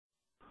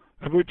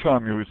Every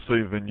time you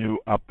receive a new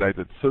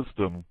updated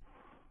system,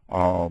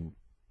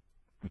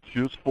 it's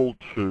useful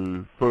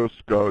to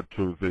first go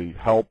to the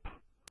Help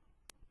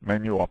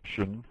menu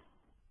option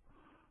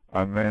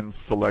and then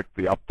select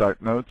the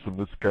Update Notes. In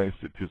this case,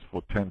 it is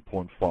for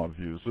 10.5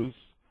 users.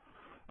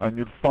 And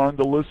you'll find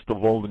a list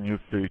of all the new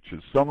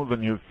features. Some of the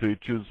new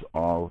features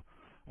are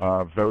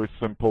very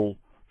simple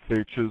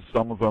features.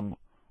 Some of them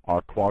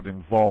are quite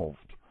involved.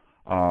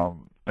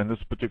 In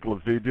this particular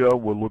video,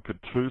 we'll look at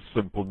two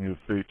simple new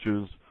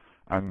features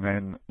and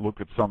then look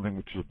at something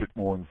which is a bit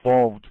more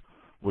involved,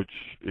 which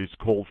is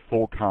called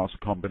forecast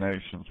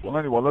combinations. Well,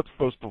 anyway, let's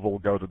first of all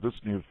go to this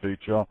new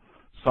feature.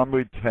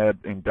 Summary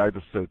tab in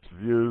datasets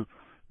view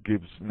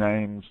gives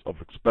names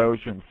of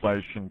exposure,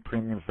 inflation,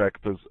 premium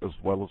vectors, as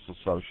well as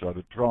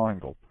associated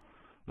triangle.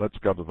 Let's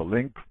go to the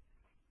link.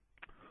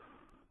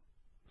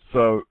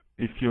 So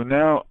if you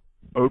now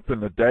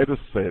open a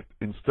dataset,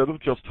 instead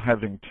of just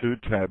having two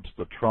tabs,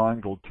 the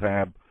triangle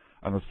tab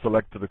and the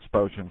selected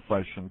exposure,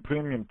 inflation,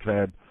 premium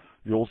tab,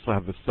 you also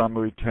have the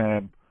summary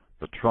tab,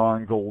 the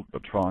triangle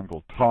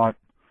type,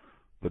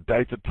 the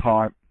data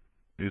type,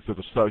 is it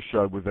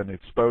associated with an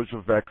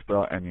exposure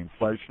vector, an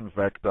inflation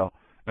vector,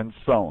 and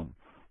so on.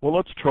 Well,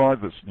 let's try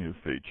this new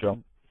feature.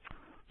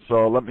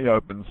 So let me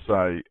open,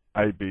 say,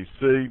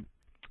 ABC,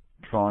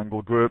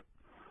 triangle group,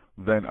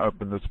 then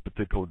open this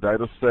particular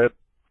data set,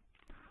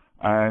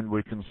 and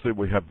we can see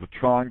we have the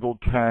triangle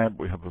tab,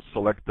 we have the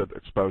selected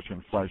exposure,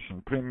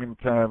 inflation, premium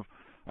tab,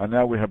 and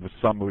now we have the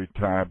summary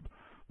tab,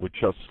 which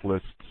just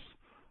lists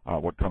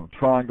what kind of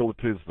triangle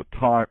it is, the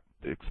type,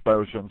 the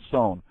exposure, and so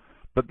on.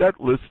 But that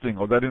listing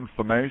or that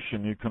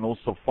information you can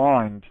also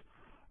find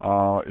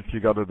if you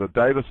go to the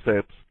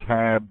Datasets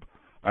tab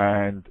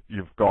and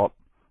you've got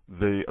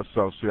the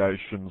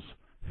associations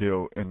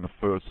here in the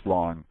first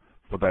line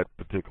for that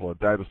particular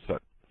dataset.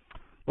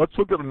 Let's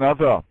look at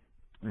another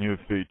new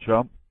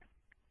feature.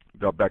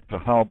 Go back to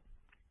Help,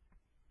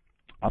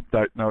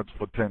 Update Notes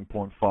for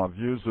 10.5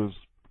 users.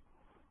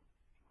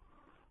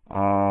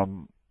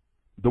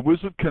 The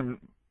wizard can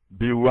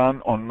be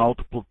run on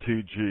multiple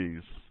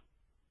TGs.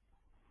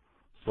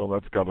 So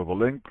let's go to the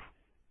link.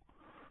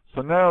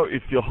 So now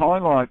if you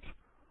highlight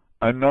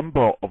a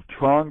number of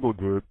triangle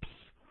groups,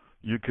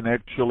 you can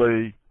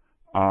actually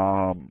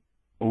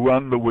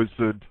run the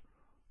wizard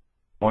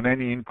on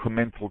any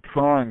incremental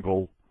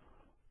triangle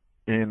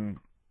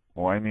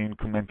or any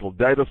incremental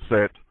data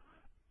set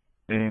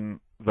in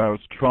those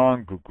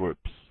triangle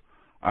groups.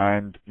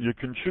 And you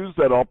can choose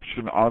that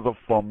option either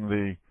from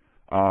the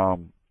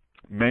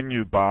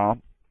menu bar,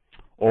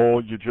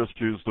 or you just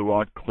use the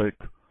right click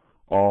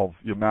of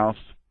your mouse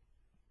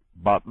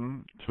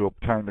button to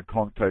obtain the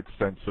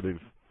context-sensitive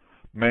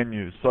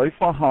menu. So if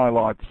I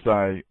highlight,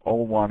 say,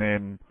 All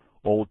 1M,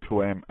 All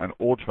 2M, and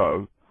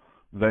Auto,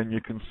 then you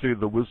can see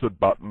the wizard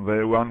button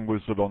there, Run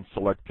Wizard on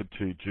selected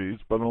TGs.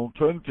 But an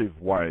alternative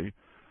way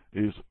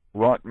is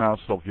right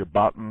mouse of your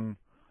button,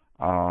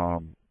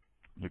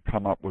 you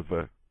come up with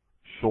a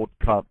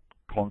shortcut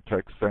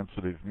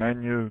context-sensitive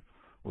menu,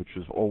 which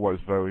is always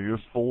very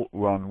useful,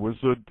 Run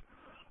Wizard.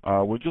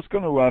 We're just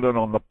going to run it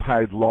on the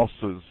paid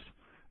losses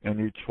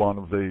in each one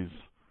of these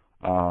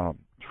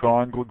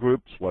triangle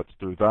groups. Let's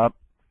do that.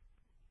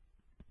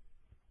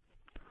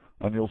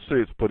 And you'll see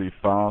it's pretty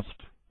fast.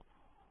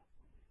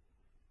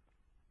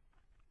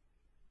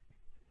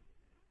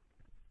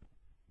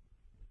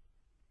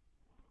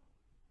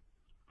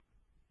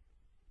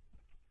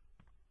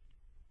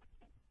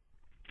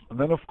 And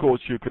then, of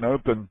course, you can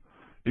open,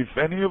 if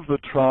any of the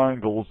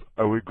triangles,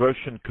 a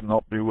regression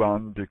cannot be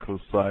run because,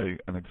 say,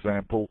 an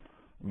example,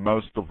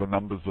 most of the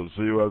numbers are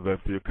 0,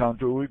 therefore you can't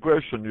do a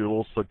regression, you'll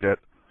also get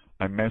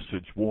a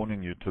message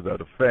warning you to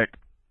that effect.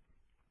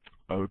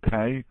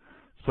 Okay,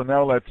 so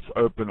now let's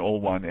open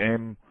All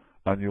 1M,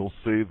 and you'll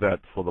see that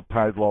for the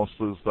paid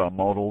losses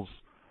models,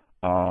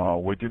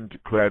 we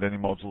didn't create any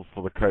models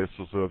for the case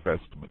reserve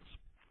estimates.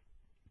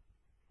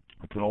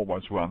 We can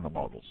always run the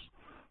models.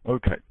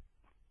 Okay,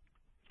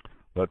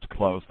 let's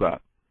close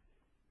that.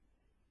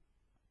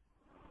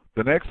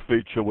 The next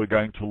feature we're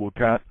going to look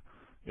at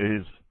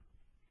is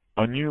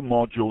a new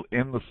module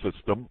in the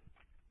system.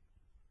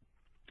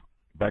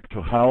 Back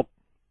to Help,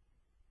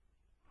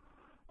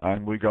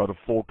 and we go to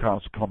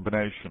Forecast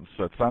Combinations.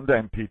 So it's under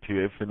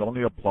MPTF. It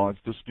only applies,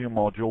 this new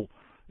module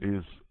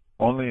is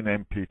only in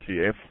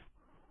MPTF.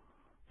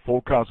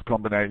 Forecast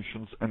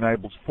Combinations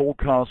enables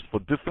forecasts for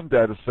different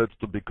data sets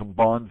to be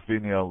combined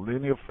via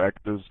linear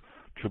factors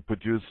to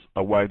produce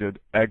a weighted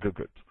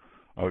aggregate.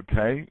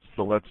 Okay,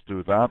 so let's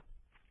do that.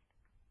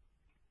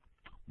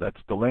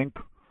 That's the link.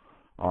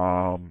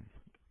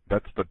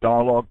 That's the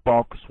dialog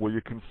box where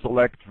you can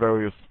select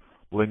various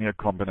linear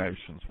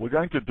combinations. We're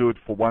going to do it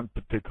for one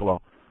particular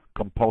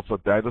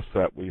composite data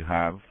set we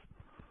have.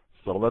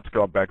 So let's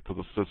go back to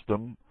the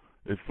system.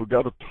 If we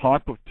go to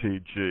type of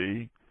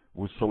TG,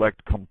 we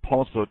select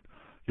composite,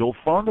 you'll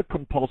find a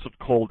composite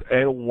called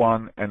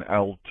L1 and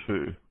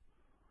L2.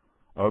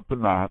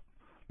 Open that.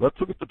 Let's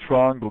look at the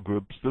triangle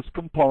groups. This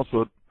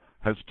composite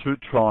has two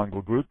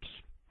triangle groups,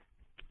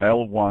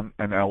 L1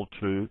 and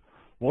L2.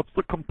 What's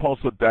the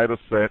composite data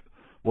set?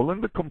 Well,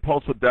 in the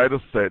composite data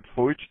set,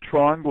 for each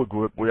triangle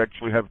group, we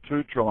actually have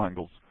two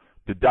triangles,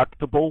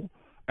 deductible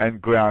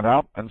and ground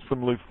up, and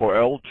similarly for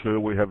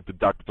L2, we have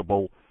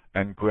deductible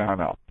and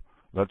ground up.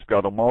 Let's go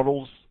to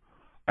models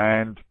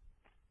and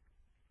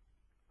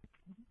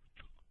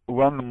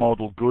run the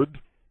model good.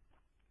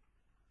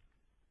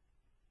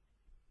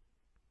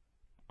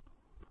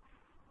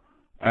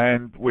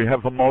 And we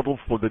have a model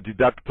for the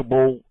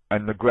deductible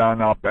and the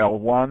ground up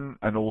L1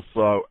 and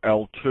also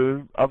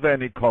L2. Are there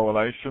any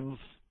correlations?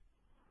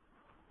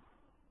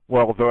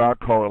 Well, there are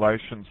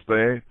correlations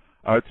there.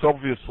 It's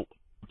obvious.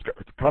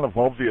 It's kind of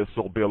obvious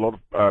there'll be a lot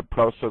of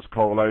process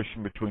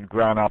correlation between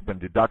ground up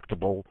and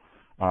deductible,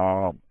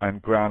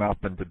 and ground up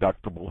and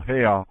deductible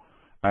here.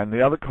 And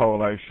the other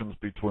correlations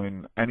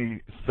between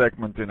any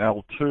segment in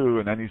L2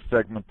 and any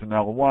segment in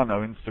L1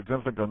 are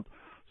insignificant.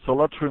 So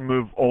let's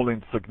remove all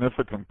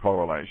insignificant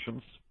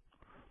correlations.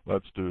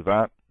 Let's do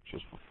that,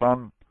 just for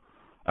fun.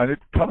 And it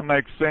kind of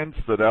makes sense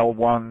that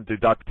L1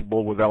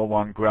 deductible with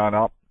L1 ground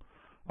up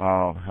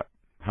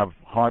have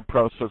high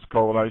process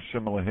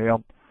correlation over here.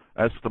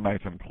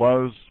 Estimate and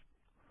close.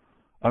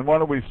 And why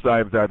don't we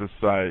save that as,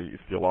 say, if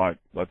you like,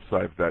 let's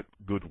save that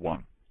good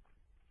one.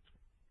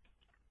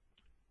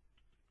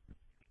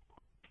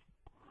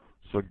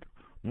 So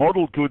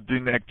model good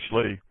didn't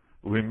actually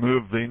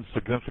remove the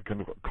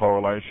insignificant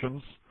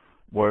correlations,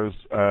 whereas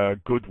a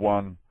good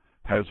one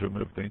has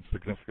removed the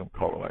insignificant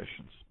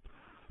correlations.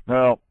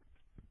 Now,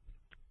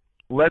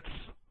 let's,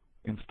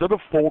 instead of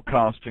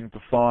forecasting to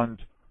find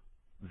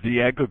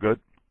the aggregate,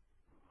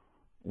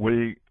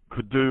 we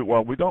could do,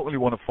 well, we don't really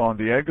want to find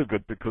the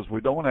aggregate because we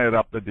don't want to add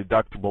up the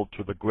deductible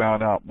to the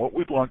ground up. What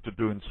we'd like to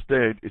do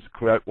instead is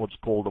create what's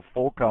called a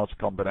forecast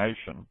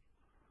combination.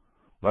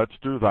 Let's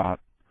do that.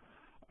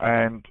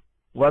 And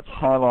let's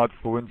highlight,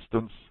 for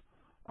instance,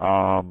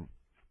 all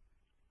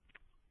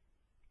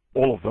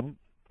of them,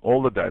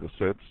 all the data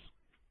sets.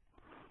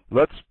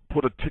 Let's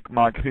put a tick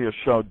mark here,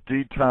 show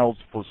details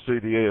for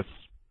CDS.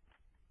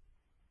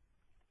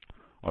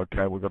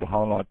 Okay, we've got to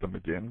highlight them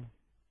again.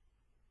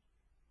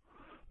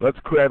 Let's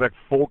create a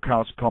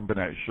forecast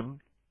combination,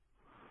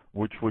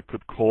 which we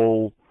could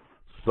call,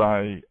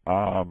 say,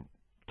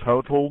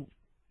 total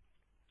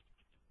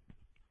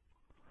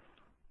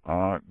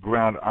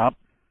ground up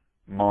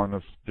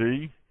minus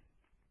D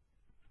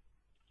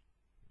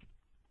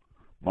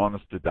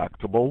minus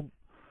deductible.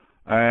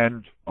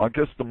 And I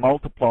guess the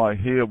multiplier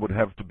here would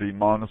have to be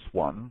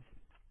 -1.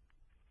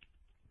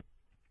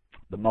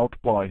 The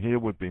multiplier here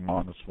would be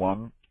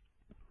 -1.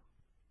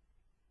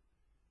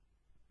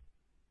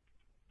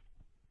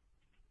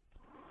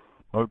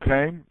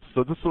 Okay,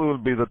 so this will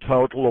be the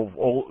total of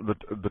all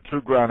the two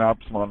ground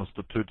ups minus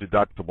the two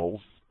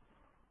deductibles.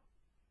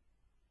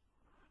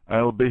 And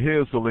it'll be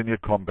here as a linear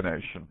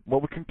combination.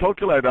 Well, we can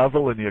calculate other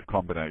linear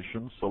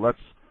combinations, so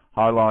let's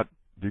highlight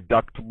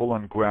deductible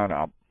and ground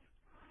up.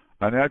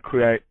 And now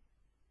create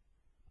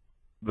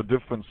the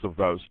difference of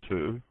those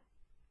two.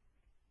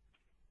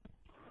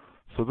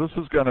 So this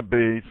is going to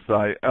be,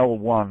 say,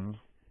 L1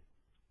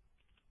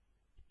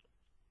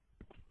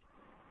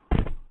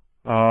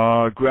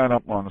 ground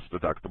up minus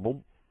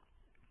deductible.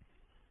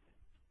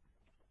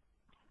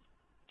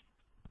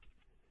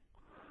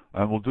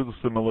 And we'll do the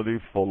similarity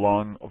for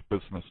line of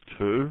business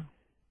 2.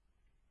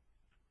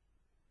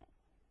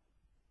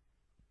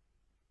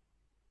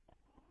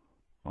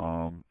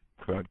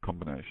 Create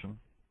combination.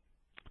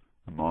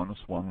 And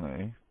 -1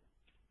 there.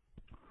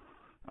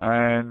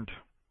 And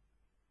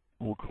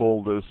we'll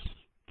call this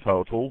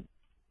total.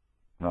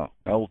 No,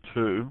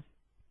 L2.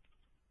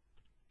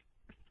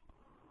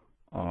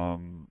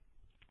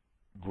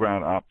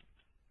 Ground up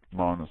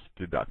minus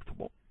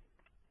deductible.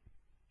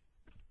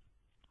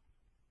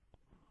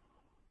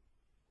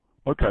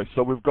 Okay,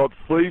 so we've got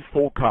 3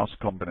 forecast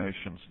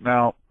combinations.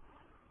 Now,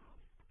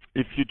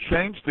 if you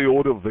change the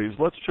order of these,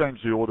 let's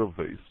change the order of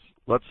these.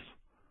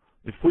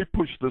 If we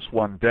push this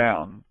one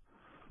down,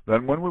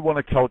 then when we want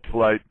to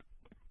calculate,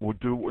 we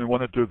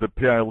want to do the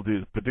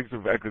PALD,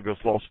 predictive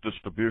aggregate loss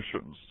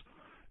distributions,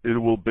 it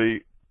will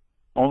be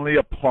only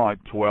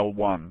applied to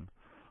L1.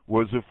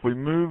 Whereas if we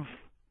move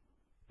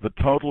the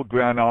total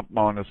ground up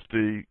minus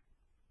D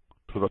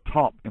to the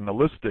top in the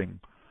listing,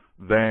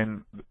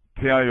 then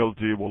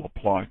PALD will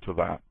apply to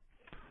that.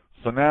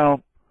 So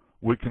now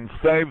we can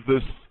save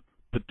this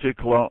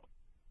particular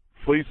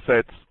 3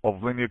 sets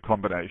of linear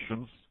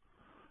combinations,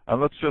 and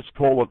let's just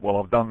call it, well,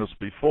 I've done this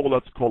before,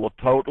 let's call it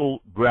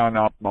total ground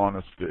up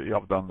minus D.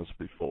 I've done this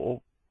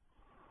before.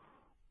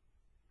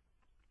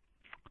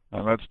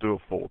 And let's do a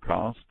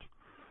forecast.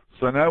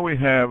 So now we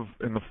have,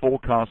 in the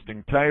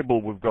forecasting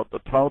table, we've got the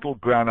total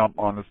ground up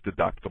minus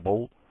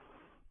deductible.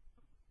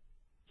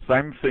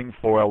 Same thing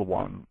for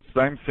L1,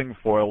 same thing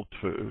for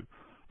L2,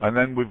 and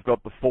then we've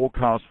got the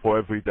forecast for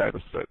every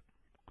data set.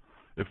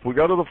 If we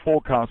go to the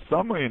forecast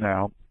summary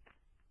now,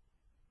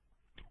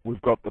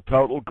 we've got the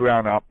total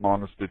ground up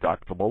minus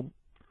deductible.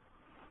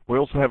 We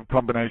also have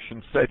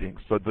combination settings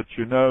so that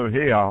you know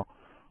here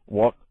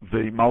what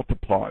the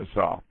multipliers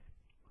are.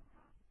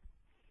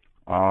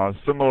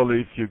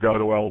 Similarly, if you go to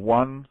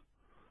L1,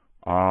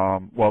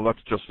 well,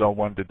 that's just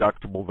L1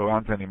 deductible. There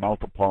aren't any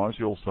multipliers.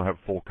 You also have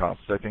forecast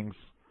settings.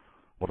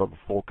 What are the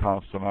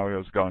forecast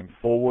scenarios going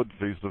forward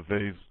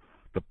vis-a-vis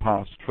the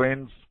past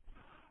trends?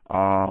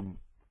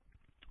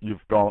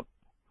 You've got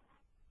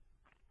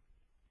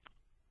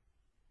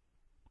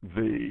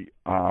the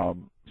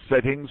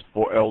settings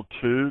for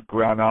L2,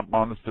 ground up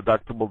minus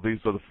deductible. These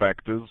are the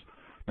factors.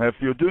 Now, if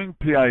you're doing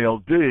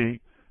PALD,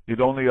 it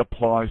only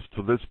applies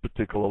to this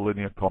particular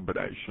linear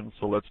combination.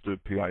 So let's do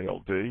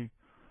PALD,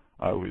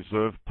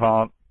 reserve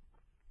part.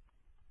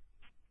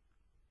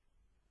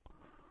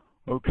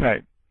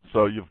 Okay,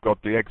 so you've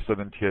got the exit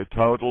and tier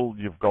total.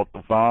 You've got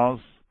the VARs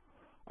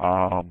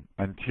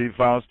and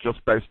T-VARs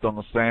just based on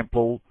the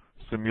sample,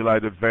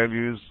 simulated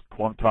values,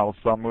 quantile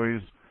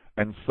summaries,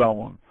 and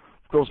so on.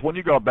 Of course, when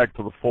you go back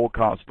to the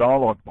forecast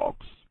dialog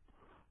box,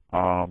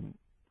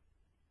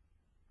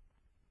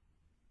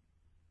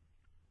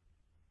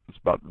 this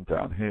button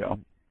down here,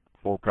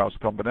 forecast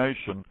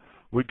combination,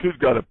 we could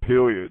go to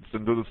periods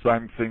and do the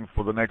same thing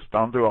for the next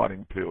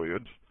underwriting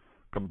period,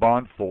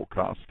 combined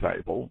forecast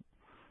table.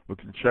 We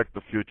can check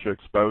the future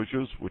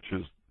exposures, which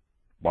is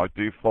by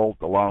default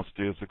the last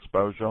year's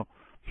exposure,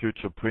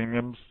 future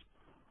premiums.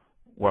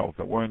 Well,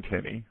 there weren't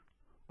any,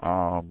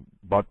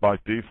 but by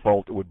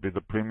default it would be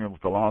the premium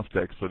of the last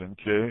accident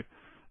year.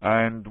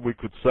 And we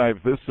could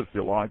save this, if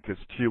you like, as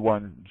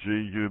T1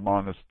 GU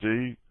minus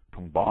D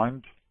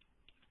combined.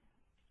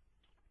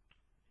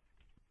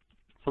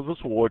 So this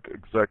will work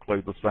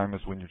exactly the same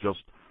as when you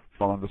just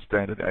find the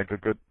standard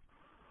aggregate.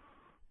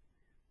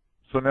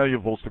 So now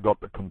you've also got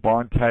the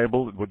combined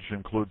table, which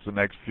includes the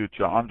next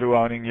future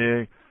underwriting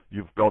year.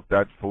 You've got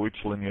that for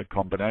each linear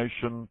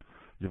combination.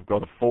 You've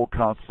got a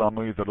forecast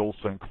summary that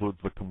also includes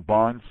the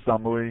combined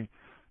summary.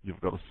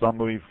 You've got a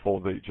summary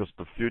for just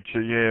the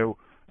future year.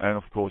 And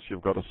of course,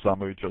 you've got a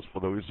summary just for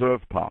the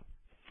reserve part.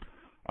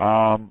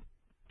 And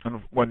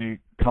when you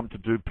come to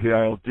do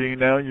PALD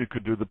now, you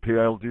could do the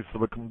PALD for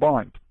the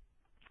combined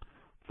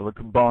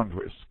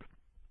risk.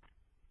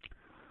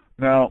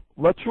 Now,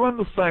 let's run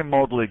the same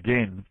model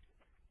again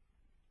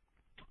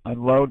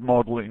and load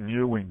model in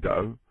new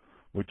window,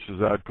 which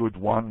is our good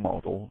one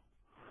model.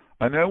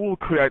 And now we'll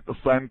create the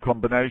same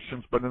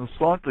combinations, but in a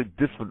slightly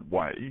different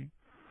way.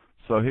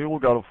 So here we'll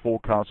go to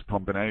forecast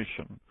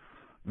combination.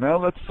 Now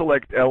let's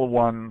select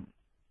L1,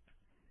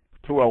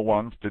 two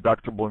L1s,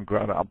 deductible and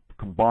ground up,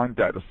 combined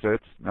data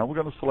sets. Now we're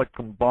going to select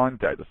combined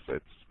data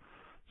sets.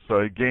 So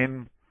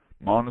again,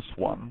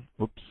 -1,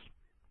 oops,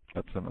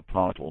 that's in the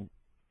title.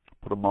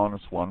 Put a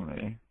 -1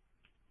 there.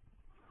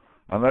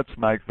 And let's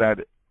make that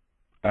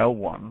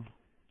L1,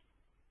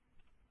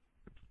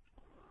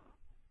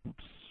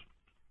 oops,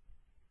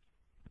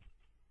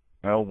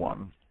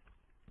 L1,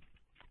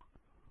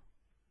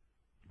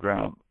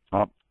 ground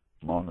up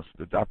minus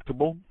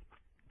deductible.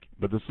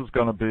 But this is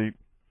going to be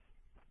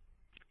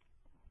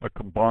a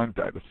combined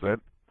data set.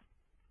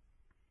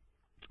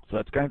 So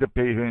it's going to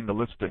appear here in the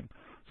listing.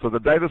 So the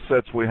data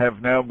sets we have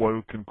now where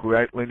we can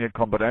create linear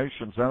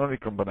combinations, and linear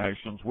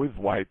combinations with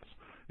weights,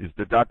 is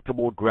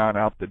deductible, ground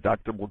up,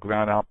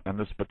 and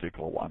this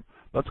particular one.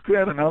 Let's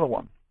create another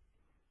one,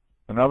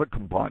 another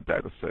combined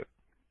data set.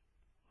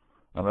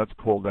 And let's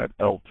call that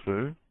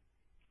L2,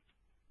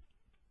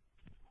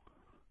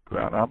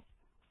 ground up,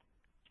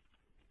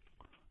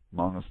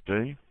 minus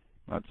D.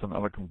 That's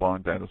another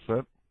combined data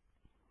set.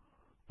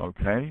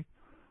 Okay.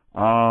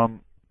 All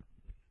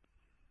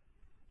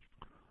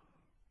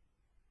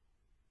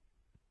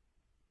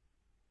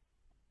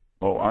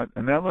right,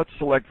 and now let's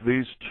select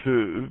these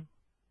two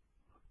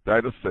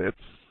data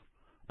sets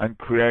and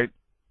create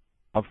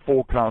a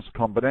forecast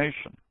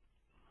combination.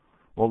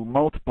 Well,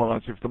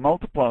 multipliers, if the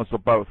multipliers are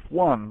both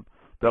 1,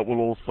 that will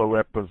also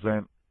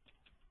represent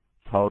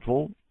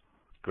total,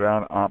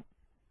 ground up,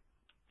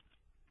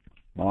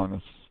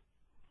 minus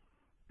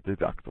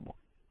deductible.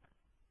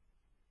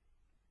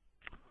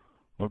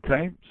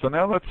 Okay, so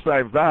now let's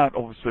save that.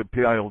 Obviously,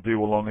 PALD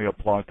will only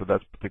apply to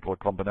that particular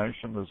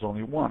combination. There's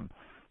only one.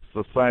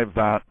 So save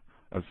that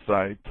as,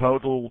 say,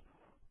 total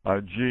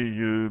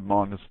GU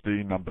minus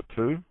D number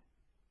 2.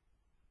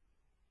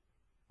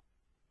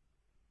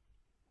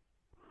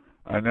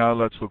 And now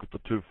let's look at the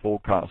two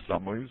forecast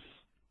summaries,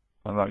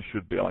 and they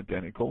should be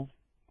identical.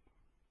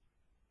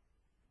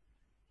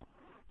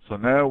 So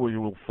now we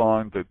will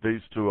find that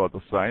these two are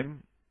the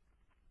same.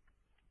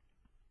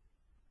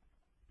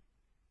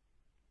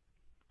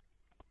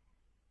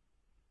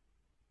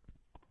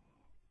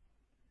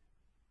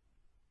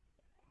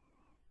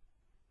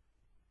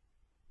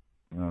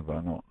 No,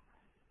 they're not.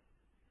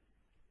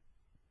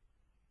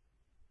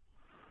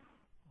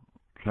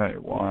 Okay,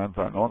 why are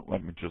they not?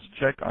 Let me just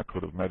check. I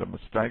could have made a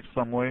mistake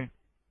somewhere.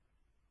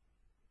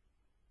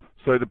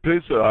 So it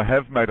appears that I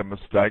have made a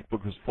mistake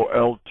because for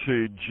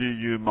L2,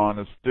 GU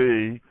minus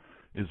D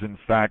is in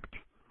fact,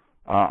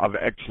 I've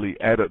actually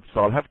added. So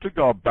I'll have to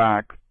go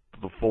back to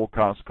the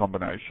forecast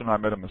combination. I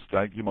made a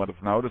mistake. You might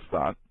have noticed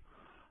that.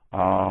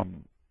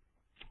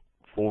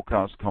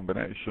 Forecast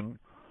combination.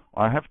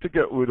 I have to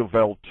get rid of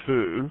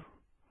L2.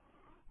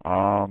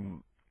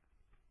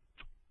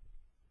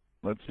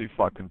 let's see if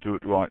I can do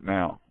it right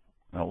now.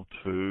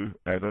 L2,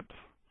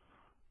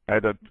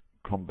 edit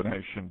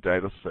combination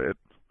data set.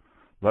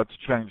 Let's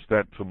change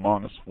that to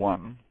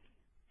 -1.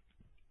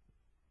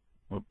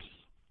 Whoops.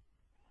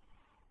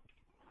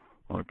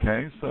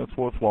 Okay, so it's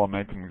worthwhile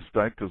making a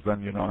mistake because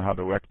then you know how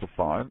to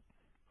rectify it.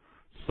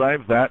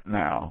 Save that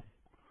now.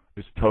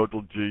 Is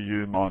total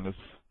GU minus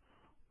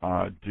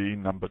D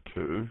number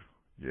 2.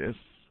 Yes.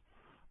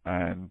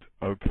 And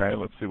okay,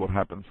 let's see what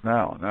happens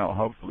now. Now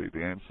hopefully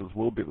the answers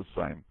will be the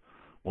same.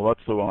 Well,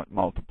 that's the right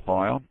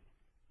multiplier.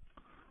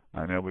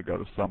 And now we go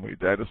to summary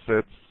data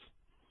sets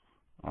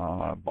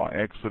by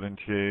accident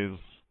years,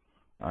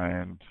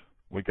 and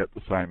we get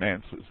the same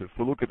answers. If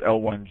we look at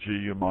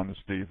L1GU minus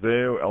D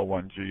there,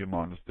 L1GU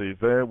minus D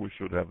there, we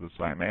should have the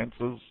same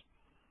answers.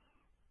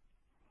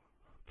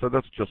 So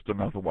that's just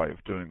another way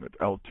of doing it.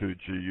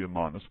 L2GU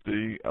minus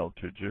D,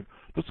 L2GU.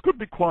 This could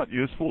be quite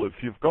useful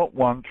if you've got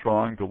one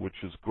triangle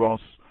which is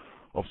gross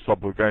of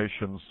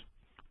subrogations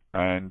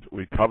and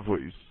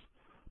recoveries,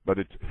 but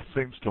it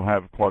seems to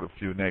have quite a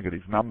few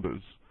negative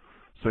numbers.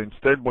 So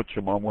instead what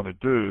you might want to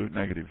do,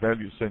 negative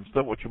values, so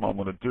instead what you might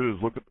want to do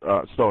is look at,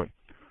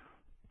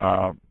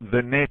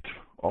 the net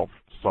of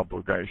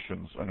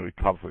subrogations and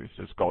recoveries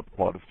has got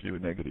quite a few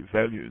negative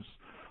values.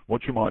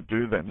 What you might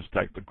do then is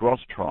take the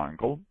gross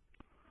triangle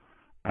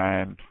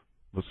and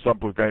the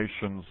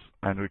subrogations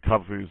and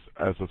recoveries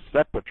as a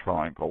separate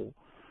triangle,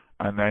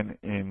 and then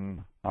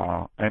in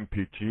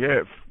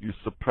MPTF you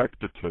subtract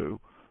the two,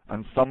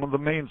 and some of the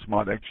means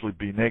might actually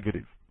be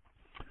negative.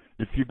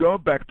 If you go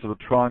back to the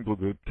triangle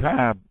group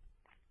tab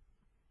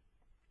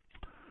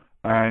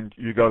and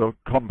you go to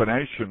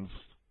combinations,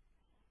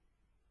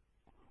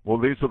 well,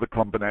 these are the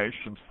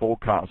combinations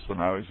forecast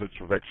scenarios that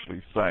you've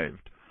actually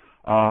saved.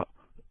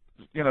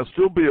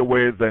 Still be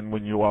aware then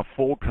when you are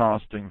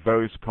forecasting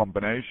various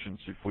combinations,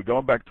 if we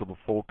go back to the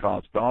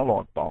forecast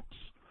dialog box,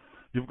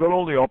 you've got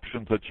all the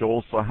options that you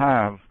also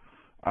have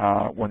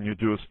when you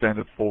do a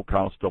standard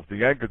forecast of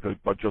the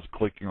aggregate by just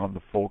clicking on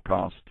the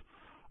forecast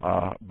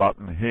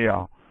button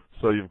here.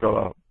 So you've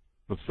got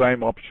the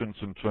same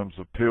options in terms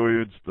of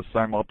periods, the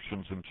same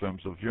options in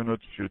terms of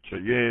units, future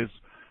years,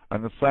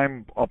 and the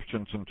same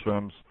options in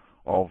terms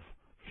of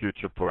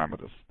future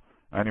parameters.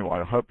 Anyway,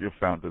 I hope you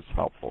found this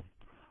helpful.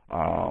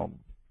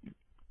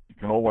 You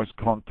can always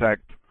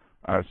contact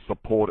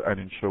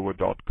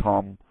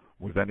support@insure.com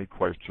with any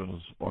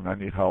questions or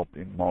any help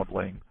in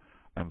modeling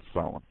and so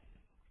on.